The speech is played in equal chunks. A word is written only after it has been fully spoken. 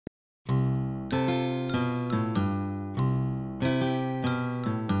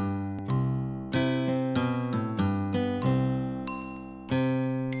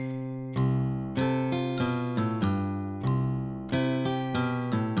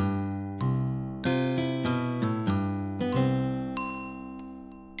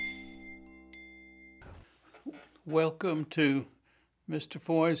Welcome to Mr.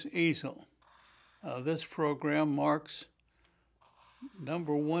 Foy's Easel. This program marks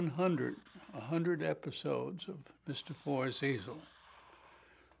number 100 episodes of Mr. Foy's Easel.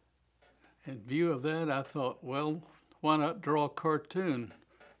 In view of that, I thought, well, why not draw a cartoon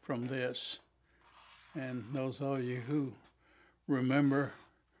from this? And those of you who remember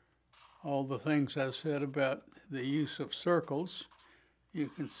all the things I've said about the use of circles, you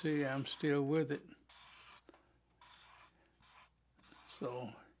can see I'm still with it. So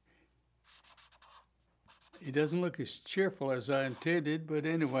he doesn't look as cheerful as I intended, but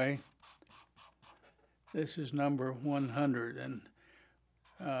anyway, this is number 100. And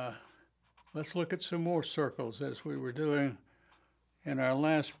let's look at some more circles as we were doing in our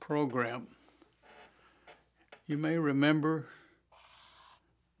last program. You may remember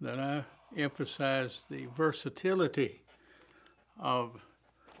that I emphasized the versatility of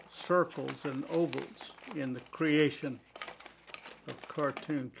circles and ovals in the creation of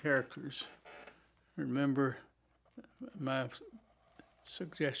cartoon characters. Remember my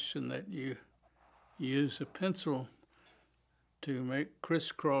suggestion that you use a pencil to make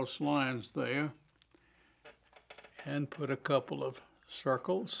crisscross lines there and put a couple of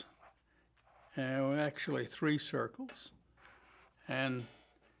circles, and actually 3 circles, and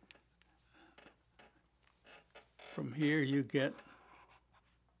from here you get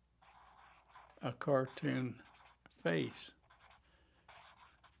a cartoon face.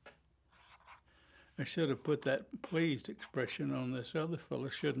 I should have put that pleased expression on this other fellow,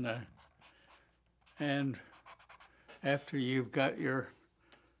 shouldn't I? And after you've got your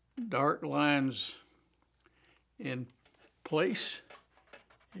dark lines in place,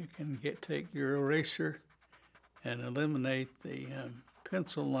 you can take your eraser and eliminate the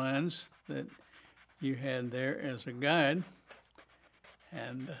pencil lines that you had there as a guide.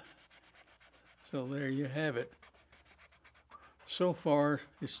 And so there you have it. So far,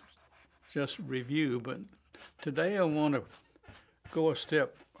 it's just review, but today I want to go a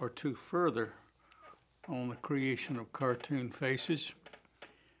step or two further on the creation of cartoon faces.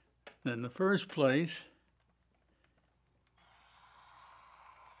 In the first place,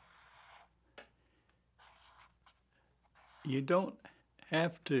 you don't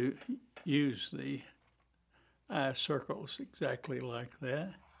have to use the eye circles exactly like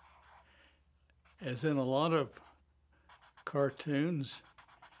that. As in a lot of cartoons,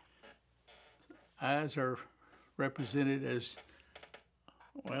 eyes are represented as,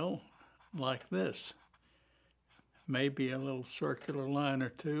 well, like this. Maybe a little circular line or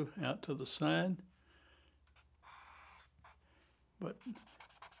two out to the side, but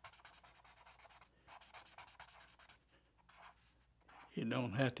you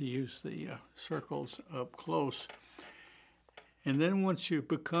don't have to use the circles up close. And then once you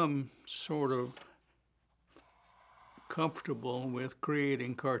become sort of comfortable with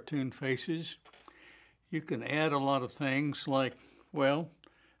creating cartoon faces, you can add a lot of things like, well,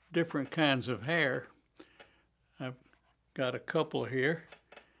 different kinds of hair. I've got a couple here,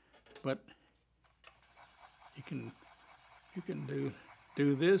 but you can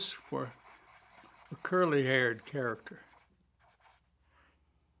do this for a curly-haired character.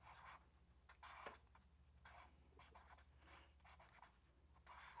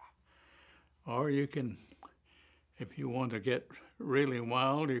 Or you can, if you want to get really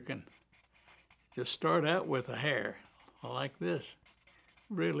wild, you can just start out with a hair like this,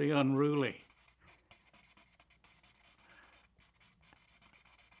 really unruly.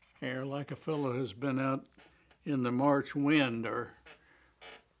 Hair like a fellow who's been out in the March wind or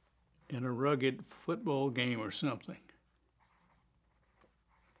in a rugged football game or something.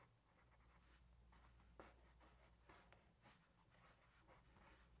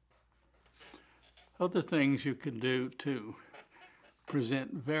 Other things you can do to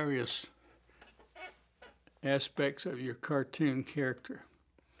present various aspects of your cartoon character.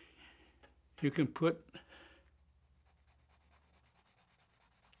 You can put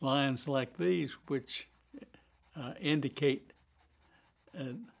lines like these, which indicate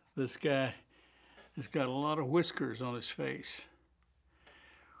this guy has got a lot of whiskers on his face.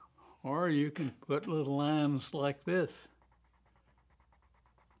 Or you can put little lines like this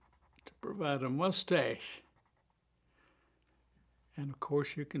to provide a mustache. And of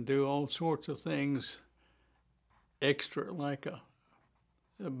course you can do all sorts of things extra, like a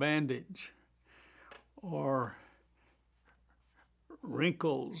bandage or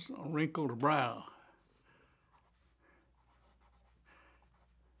wrinkles, a wrinkled brow.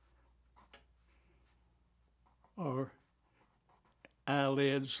 Or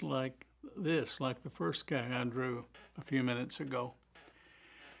eyelids like this, like the first guy I drew a few minutes ago.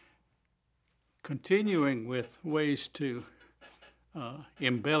 Continuing with ways to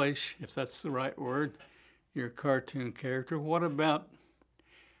embellish, if that's the right word, your cartoon character, what about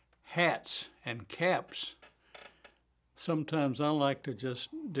hats and caps? Sometimes I like to just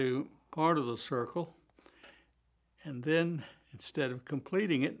do part of the circle, and then instead of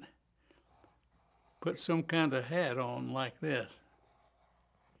completing it, put some kind of hat on like this.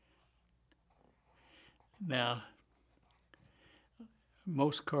 Now,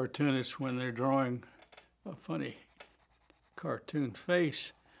 most cartoonists, when they're drawing a funny cartoon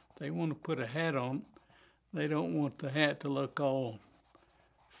face, they want to put a hat on. They don't want the hat to look all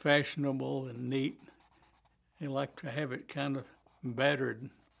fashionable and neat. They like to have it kind of battered,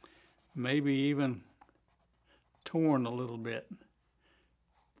 maybe even torn a little bit.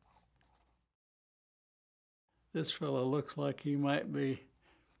 This fellow looks like he might be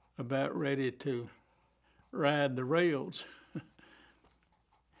about ready to ride the rails.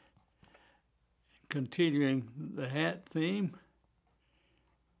 Continuing the hat theme,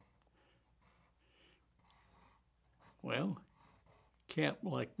 well, cap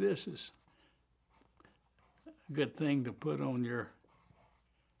like this is a good thing to put on your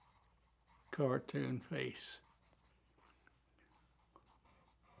cartoon face.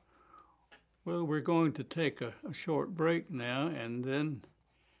 Well, we're going to take a short break now, and then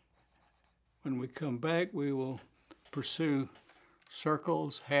when we come back, we will pursue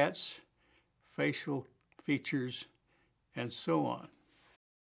circles, hats, facial features, and so on.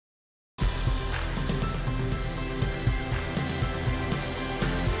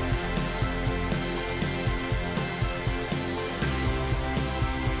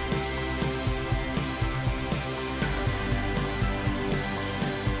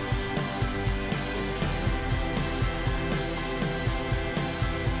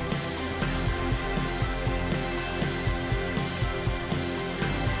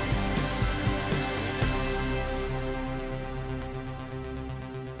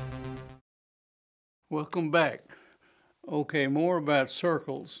 Welcome back. Okay, more about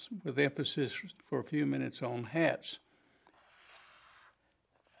circles with emphasis for a few minutes on hats.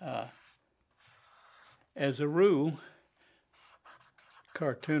 As a rule,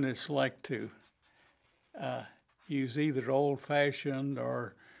 cartoonists like to use either old-fashioned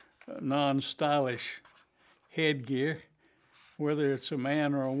or non-stylish headgear, whether it's a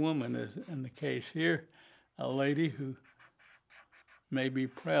man or a woman, as in the case here, a lady who may be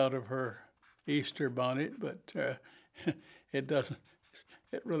proud of her Easter bonnet, but it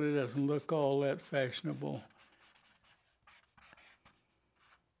really doesn't look all that fashionable.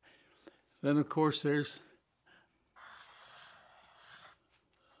 Then, of course, there's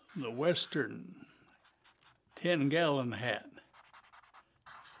the Western 10-gallon hat.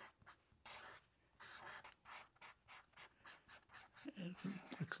 It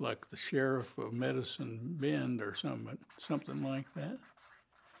looks like the sheriff of Medicine Bend or something like that.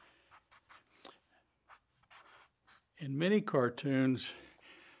 In many cartoons,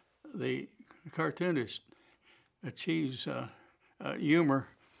 the cartoonist achieves humor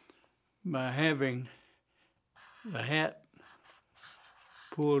by having the hat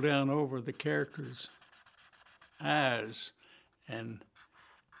pulled down over the character's eyes. And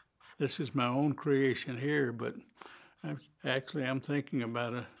this is my own creation here, but I'm thinking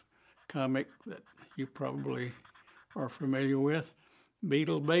about a comic that you probably are familiar with,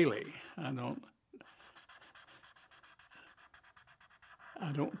 Beetle Bailey.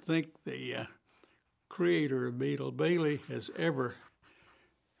 I don't think the creator of Beetle Bailey has ever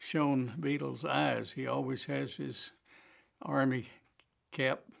shown Beetle's eyes. He always has his army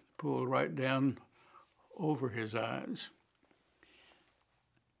cap pulled right down over his eyes.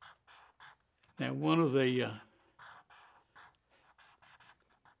 Now, one of the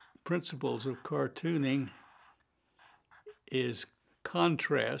principles of cartooning is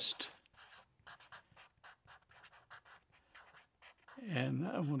contrast. And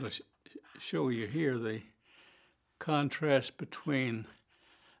I want to show you here the contrast between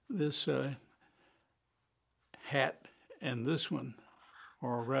this hat and this one,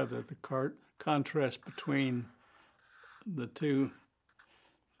 or rather the contrast between the two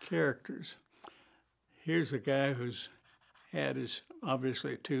characters. Here's a guy whose hat is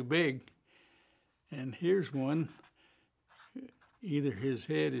obviously too big, and here's one, either his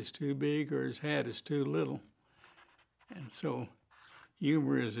head is too big or his hat is too little. And so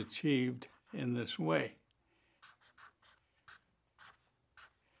humor is achieved in this way.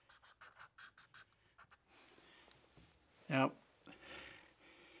 Now,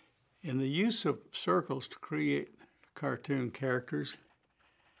 in the use of circles to create cartoon characters,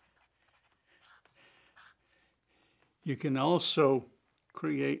 you can also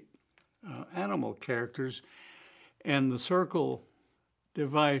create animal characters, and the circle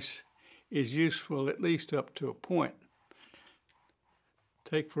device is useful at least up to a point.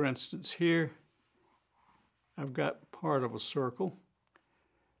 Take, for instance, here, I've got part of a circle,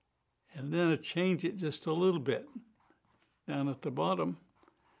 and then I change it just a little bit down at the bottom.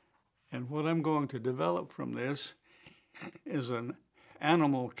 And what I'm going to develop from this is an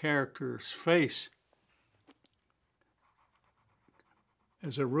animal character's face.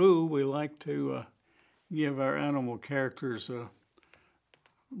 As a rule, we like to give our animal characters a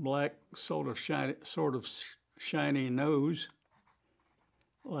black, sort of shiny nose,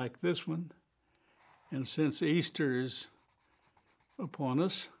 like this one. And since Easter is upon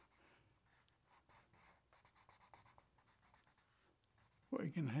us, we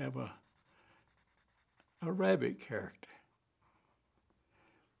can have a rabbit character.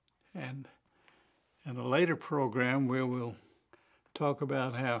 And in a later program, we will talk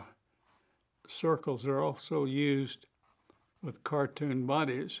about how circles are also used with cartoon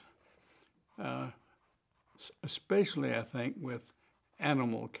bodies, especially, I think, with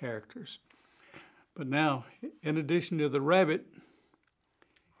animal characters. But now, in addition to the rabbit,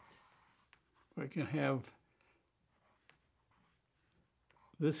 we can have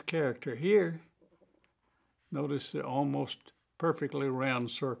this character here. Notice the almost perfectly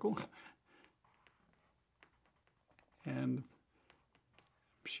round circle. And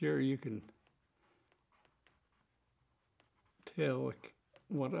I'm sure you can tell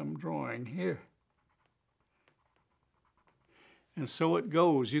what I'm drawing here. And so it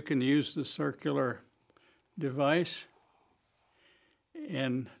goes. You can use the circular device,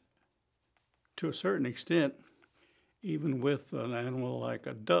 and to a certain extent, even with an animal like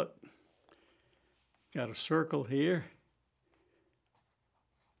a duck. Got a circle here.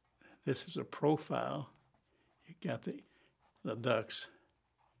 This is a profile. You got the duck's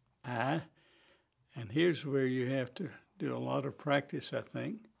eye. And here's where you have to do a lot of practice, I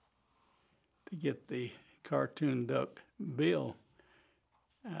think, to get the cartoon duck bill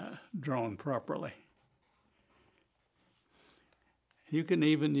drawn properly. You can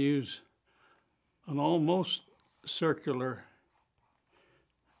even use an almost circular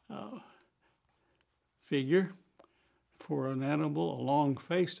figure for an animal, a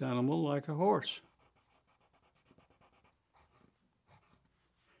long-faced animal like a horse.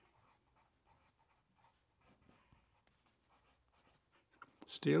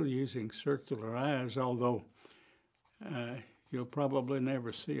 Still using circular eyes, although you'll probably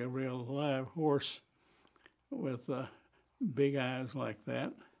never see a real live horse with big eyes like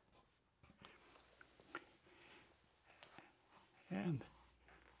that. And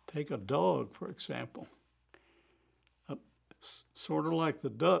take a dog, for example. Sort of like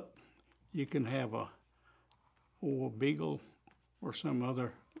the duck, you can have a beagle or some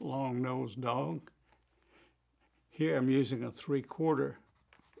other long-nosed dog. Here I'm using a 3/4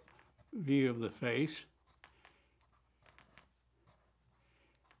 view of the face.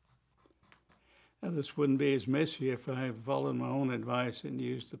 Now this wouldn't be as messy if I had followed my own advice and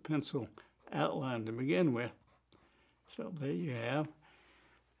used the pencil outline to begin with. So there you have.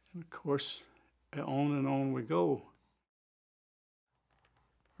 And of course, on and on we go.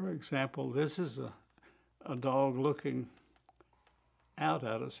 For example, this is a dog looking out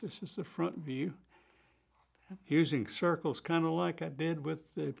at us. This is the front view. Using circles kind of like I did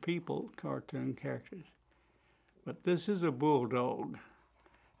with the people cartoon characters. But this is a bulldog.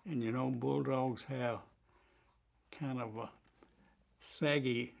 And you know, bulldogs have kind of a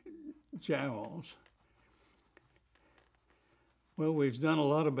saggy jowls. Well, I've done a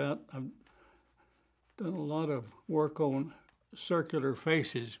lot of work on circular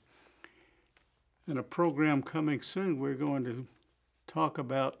faces. In a program coming soon, we're going to talk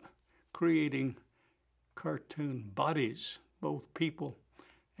about creating cartoon bodies, both people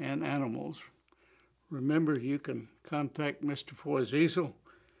and animals. Remember, you can contact Mr. Foy's Easel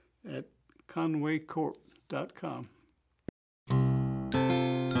at conwaycorp.com.